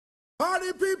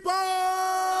Party people!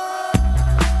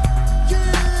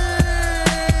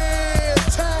 Yeah!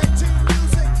 Tag team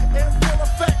music in full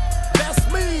effect. That's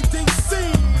me, DC,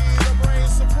 the brain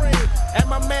supreme. And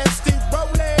my man Steve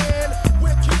Rowland.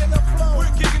 We're kicking the flow. We're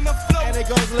kicking the flow. And it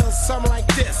goes a little something like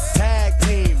this. Tag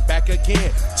team, back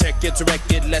again. Check it,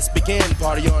 directed, let's begin.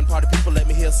 Party on, party people, let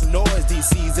me hear some noise.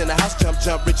 DC's in the house, jump,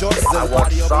 jump, rejoice. I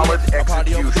want solid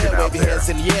execution out there. Hands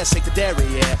in the air, shake the dairy,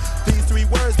 yeah. These three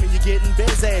words mean you're getting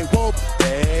busy. Whoop,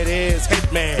 there it is,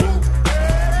 Hitman. Whoop,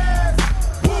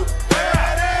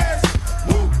 there it is.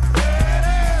 Whoop, there it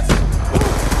is. Whoop,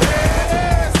 there it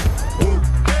is. Whoop,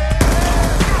 there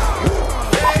it is.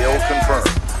 Kill confirmed.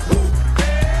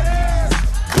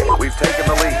 We've taken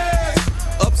the lead.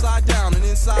 Upside down and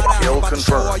inside out. Kill I'm about to show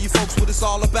confirmed. all you folks what it's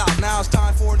all about. Now it's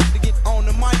time for it to get on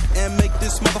the mic and make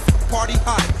this motherfucking party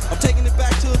hot. I'm taking it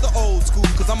back to the old school,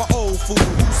 cause I'm an old fool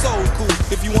who's so cool.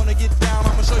 If you wanna get down,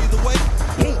 I'ma show you the way.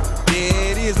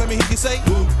 There it is, let me hear you say.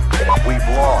 We've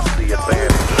lost the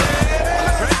advantage.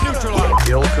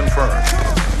 Kill confirmed.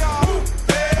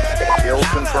 Kill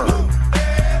confirmed.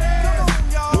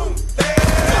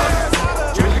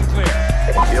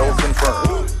 Kill confirmed.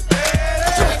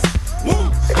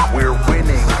 We're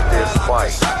winning this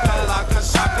fight.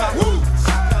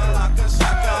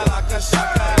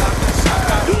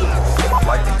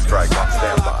 Lightning strike on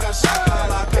standby.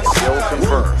 Kill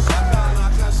confirmed.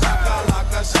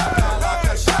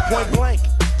 Point blank,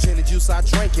 gin and juice I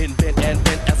drink and bent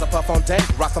as I puff on dank.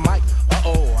 Rock the mic,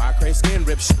 uh-oh, I crave skin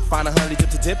rip shit. Find a honey dip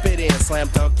to dip it in. Slam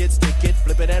dunk it, stick it,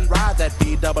 flip it and ride that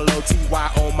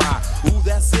B-double-O-T-Y, oh my. Ooh,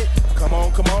 that's it, come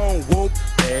on, whoop,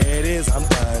 there it is, I'm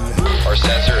done. Our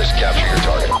sensor has captured your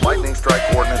target. Lightning strike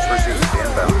coordinates received.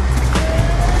 Inbound.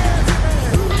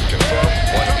 Confirm 1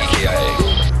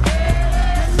 EKIA.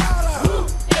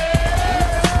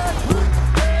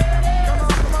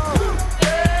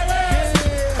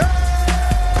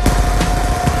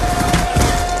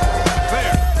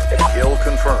 Kill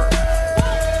confirmed.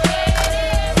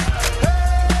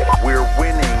 We're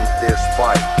winning this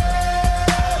fight.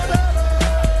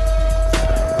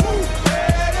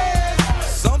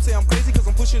 Some say I'm crazy cause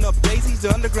I'm pushing up daisies.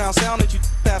 The underground sound that you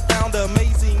have found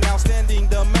amazing, outstanding,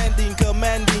 demanding,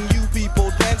 commanding you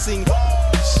people dancing.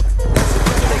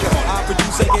 I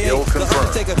produce AKA Kill the confirmed.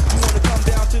 Undertaker. You wanna come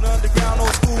down to the underground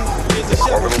old school? Here's a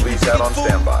show. Orbital VSAT on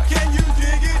standby. Can you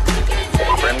dig it?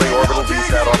 Friendly orbital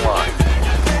VSAT online.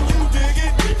 Can you dig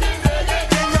it?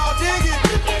 Can y'all dig it?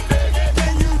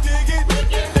 Can you dig it?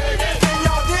 Can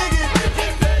y'all dig it?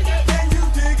 Can you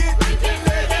dig it?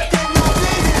 Can y'all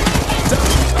dig it?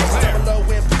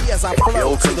 As I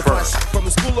flow to the front from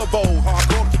the school of old,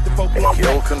 hardcore, kick the folk on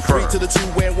Kill back. confirmed. 3 to the 2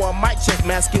 and 1, mic check,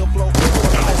 mass skill flow.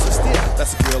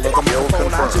 That's a skill of the Kill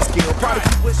microphone, I confirmed. just kill. Party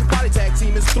people wishing party tag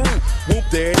team is through. Whoop,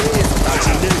 there it is, thought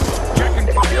you knew.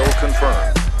 Kill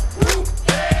confirmed.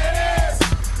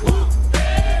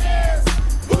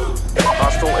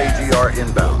 Hostile AGR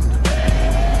inbound.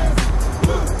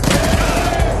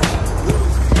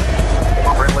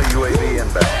 Friendly UAV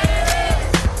inbound.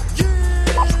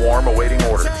 Swarm awaiting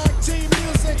orders.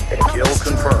 Kill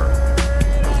confirmed.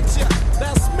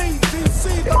 That's me, DC,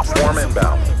 the Swarm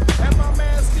inbound. and my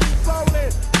man Steve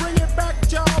Rowland. Bring it back,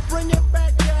 y'all, bring it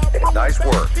back, y'all. Nice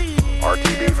work.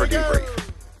 RTB for debrief.